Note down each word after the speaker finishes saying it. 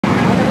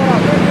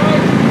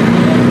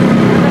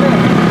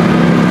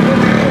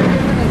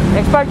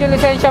yung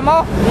lisensya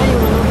mo?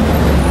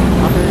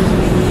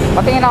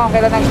 Patingin ako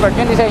kailan expired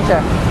yung lisensya.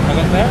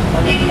 Tagal ba yan?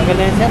 Tagal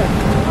na yan sir.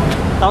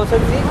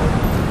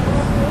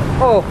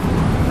 1,006? Oo.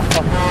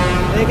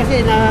 Eh kasi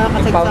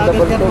nakasagsagan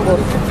sir.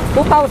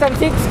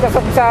 2006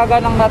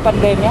 kasagsagan ng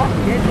pandemya.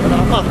 Wala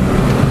pa.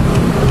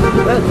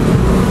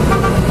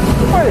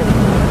 Ay,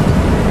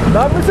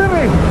 dami sir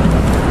eh.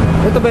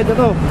 Ito ba ito?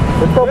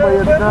 Ito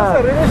bayad na.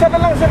 Sir, isa na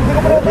lang sir, hindi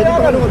ko pa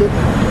nabayaran.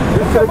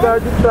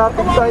 Disregarding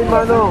traffic sign,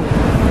 manong.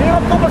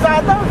 Hirap to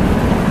pasada.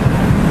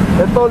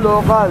 Ito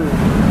local.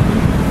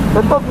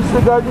 Ito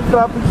disregarding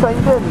traffic sign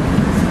din.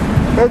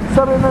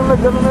 EDSA rin ang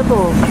nagano na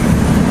ito.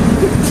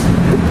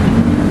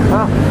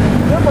 Ha?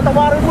 Yan,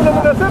 patawarin mo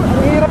naman na sir.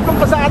 Ang hirap ng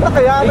pasada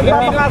kaya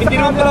nagpapakasa. Hindi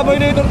naman pala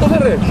na ito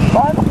sir eh.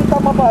 Paano kita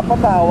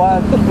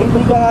mapapatawad?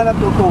 Hindi ka nga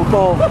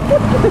natututo.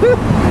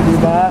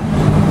 Diba?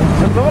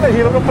 Sir naman eh,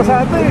 hirap ng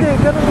pasada eh. Hindi,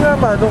 ganun nga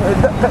manong.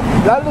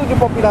 Lalo nyo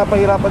pa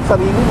pinapahirapan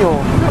sarili nyo.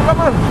 Sir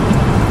naman.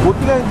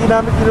 Buti nga hindi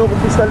namin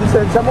kinukumpis na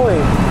lisensya mo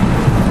eh.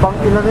 Pang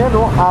ilan na yan,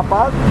 no?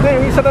 4? Hindi,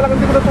 yung isa na lang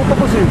hindi ko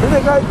natutubos eh. Hindi,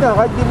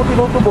 kahit di mo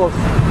tinutubos.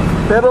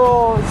 Pero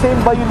same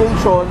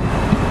violation,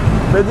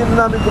 pwede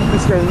na namin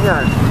kumpiskahin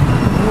yan.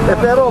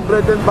 Pero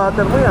bread and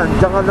butter mo yan,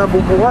 diyan ka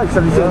nabubuhay sa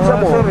lisensya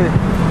mo.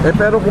 Sir,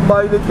 pero kung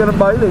violate ka ng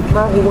violate,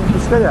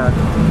 makakukumpiska yan.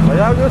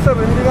 Kaya nyo sir,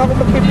 hindi nga ako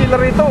magpipila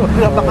rito.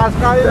 Nakas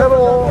kaya. Pero,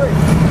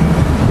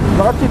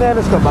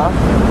 nakachinelas ka ba?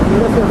 Hindi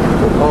na sir.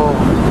 Oo.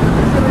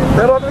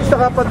 Pero at least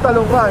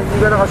nakapantalong ka, hindi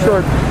ka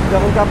naka-short. Hindi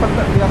ako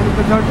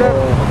nagka-short sir.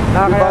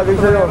 Di bagay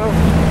sa'yo.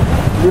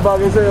 Di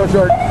bagay sa'yo,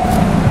 short.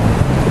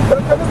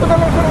 Ganito na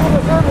lang sir,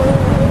 sir.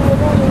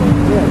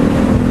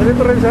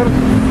 Ganito rin sir.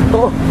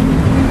 Oo.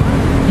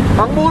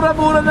 Ang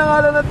mura-mura na nga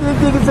lang na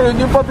tinitigil sa'yo,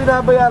 hindi pa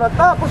binabayaran,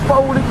 tapos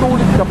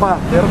paulit-ulit ka pa.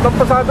 Meron ng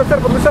pasada sir,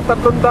 pag isa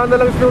 300 na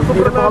lang Hindi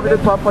sinusubra na kami namin.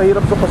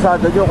 nagpapahirap sa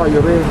pasada nyo, kayo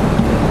rin.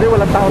 Hindi,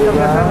 walang tao sir,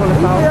 walang tao.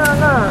 Kaya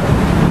nga,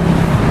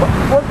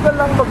 huwag ka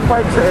lang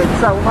mag-park sa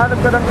EDSA. Umanap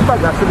ka ng iba,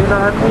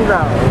 gasolinahan muna.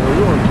 O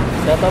yun.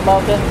 Sa trabaho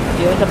sir,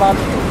 yun sa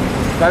pato.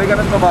 Galing ka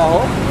ng trabaho?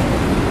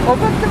 O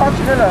ba't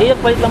kasi nila? Hindi,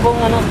 nagpalit lang po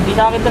ano, di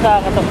sa akin ito sa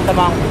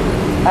kasama ko.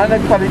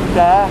 Nagpalit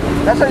ka?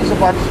 Nasaan yung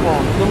sapatos mo?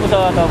 Doon po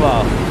sa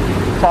trabaho.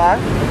 Saan?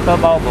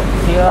 Trabaho po.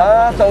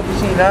 Sa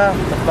opisina.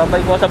 Tapos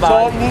babalik po sa So,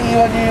 bahay.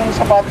 iniiwan nyo yung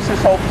sapatos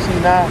sa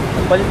opisina.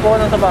 Nagpalit po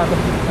ng sapatos.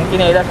 Yung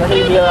kinelas kasi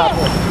sira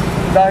po.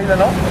 Dahil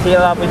ano?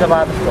 Sira po yung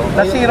sapatos ko.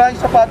 Nasira yung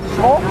sapatos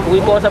mo? Uwi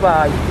po ako sa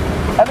bahay.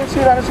 Anong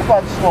sira ng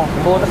sapatos mo?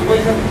 Butas po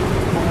yung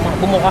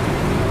bumuka.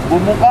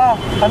 Bumuka.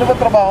 Ano ba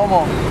trabaho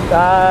mo? Sa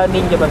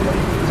Ninja ba po?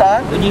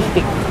 Saan?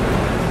 Logistic.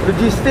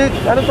 Logistic.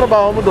 Anong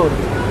trabaho mo doon?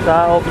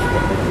 Sa office po.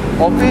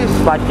 Office.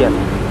 Batcher.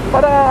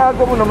 Para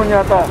aga mo naman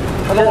yata.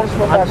 Anong oras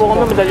mo Ano po pasok kami,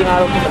 mo? madaling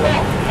araw po talaga.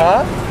 Ha?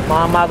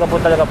 Mga maga po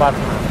talaga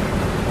pasok.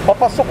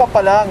 Papasok ka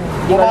pa lang.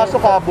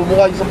 Pumasok ka,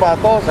 bumuka yung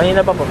sapatos.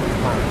 Kanina pa po.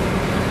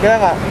 Kaya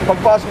nga,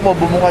 pagpasok mo,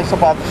 bumuka yung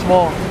sapatos mo.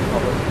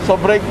 So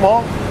break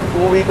mo,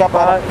 uuwi ka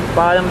para...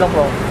 Paalam lang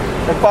po.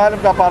 Nagpaalam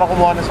ka para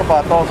kumuha ng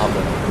sapatos.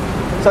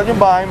 Saan yung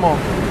bahay mo?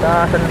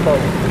 Sa San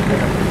Antonio.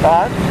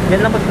 Saan? Yan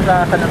lang po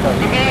sa San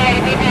Antonio.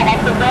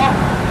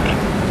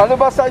 Ano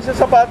ba size ng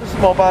sapatos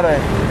mo, pare?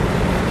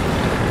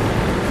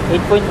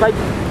 8.5.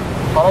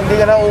 Parang hindi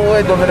ka na uuwi,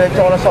 dumiretso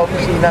ko na sa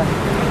opisina.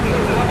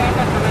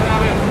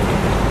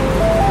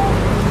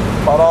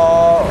 Para...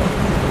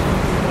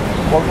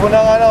 Huwag mo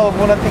nang huwag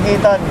mo nang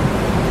tigitan.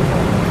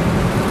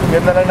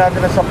 Ganda lang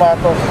natin ang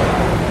sapatos.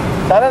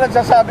 Sana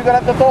nagsasabi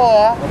ka ng totoo,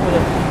 ha?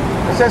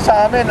 Kasi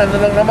sa amin, ano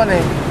lang naman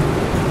eh.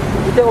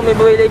 Ito, kung may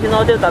violation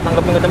ako dito,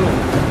 tatanggapin ko naman.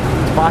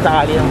 Baka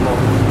sakali lang po.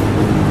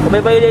 Kung may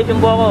violation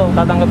po ako,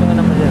 tatanggapin ko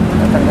naman dyan.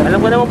 Alam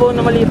ko naman po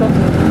na mali ito.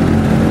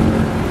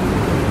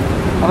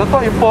 Ano to?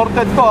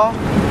 Imported to, ha?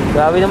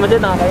 Grabe naman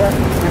dyan, kaya.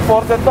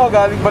 Imported to,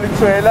 galing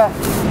Valenzuela.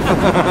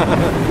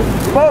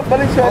 Diba,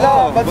 Valenzuela,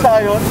 bansa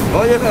yun?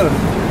 Oh, yes sir.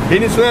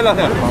 Venezuela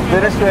sir.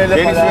 Venezuela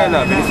pala.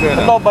 Venezuela.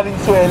 Ito,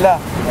 Valenzuela.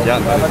 Yan.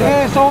 Sige,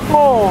 suot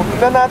mo.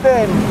 Tignan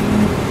natin.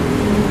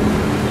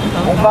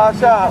 Kung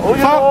kasya. O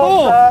yun, Sakto!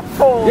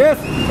 sakto. Yes.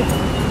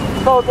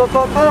 Huwag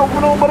mo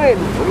na umarin.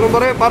 Huwag mo ba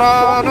rin para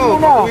So,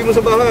 uwi mo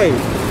sa bahay.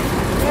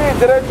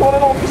 Diretso ko na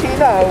ng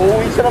opisina.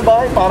 Uuwi siya ng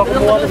bahay para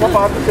kumuha ng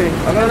sapatos eh.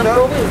 Ano na?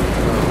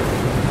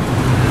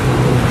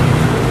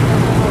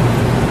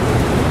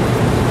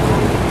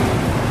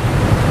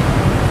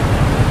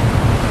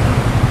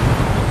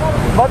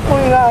 Ba't mo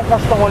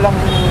inaangkas na walang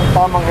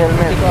tamang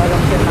helmet? Hindi ko alam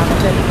sir, naman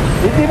sir.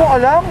 Hindi mo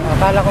alam?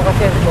 Akala ko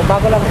kasi,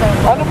 bago lang sir.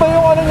 Ano ba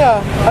yung ano niya?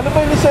 Ano ba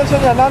yung lisensya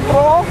niya?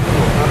 Non-pro?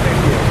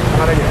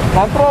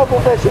 Non-pro o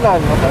professional?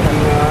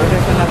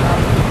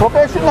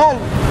 Professional.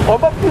 O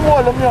ba't di mo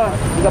alam yan?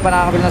 Hindi ka pa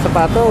nakakabili ng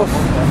sapatos.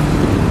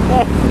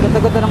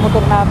 Ganda-ganda ng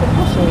motor natin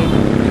boss eh.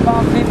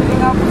 Bibili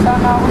nga po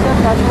sana ako dyan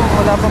kasi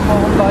wala pa po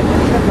akong budget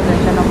sir.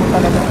 Pasensya na po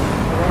talaga.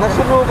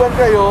 Nasunugan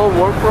kayo,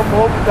 work from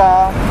home ka,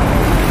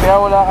 kaya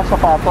wala ka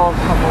sapatos.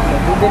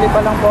 Bibili pa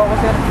lang po ako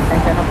sir.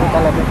 Pasensya na po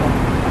talaga po.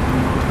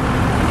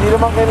 Hindi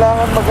naman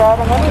kailangan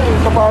mag-arang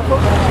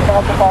sapatos.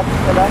 Nakasapatos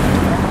ka lang.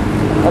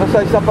 Ano sa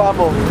isa pa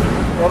mo?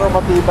 Pero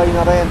matibay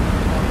na rin.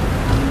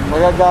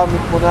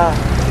 Magagamit mo na.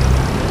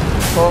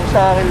 So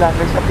sa akin lang,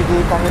 kaysa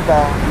tigitan kita,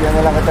 yan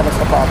na lang kita ng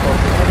sapatos.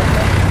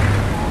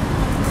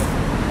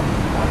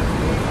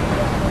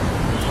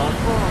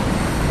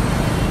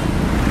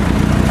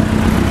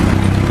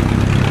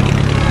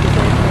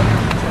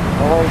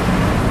 Okay.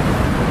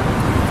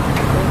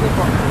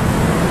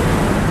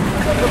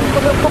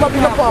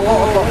 Kumabilang po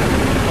ako.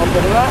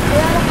 Okay ba?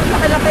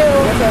 Laki-laki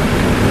oh. Yes, sir.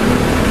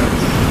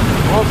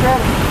 Oh, sir.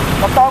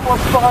 Matapos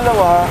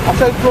pangalawa,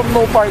 aside from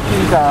no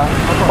parking ka,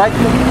 bike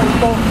mo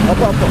ito.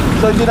 Apo.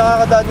 So hindi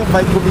nakakadaan yung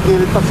bike,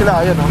 bumigilid pa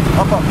sila. Ayan,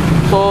 oh. Apo.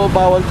 So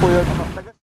bawal po yun.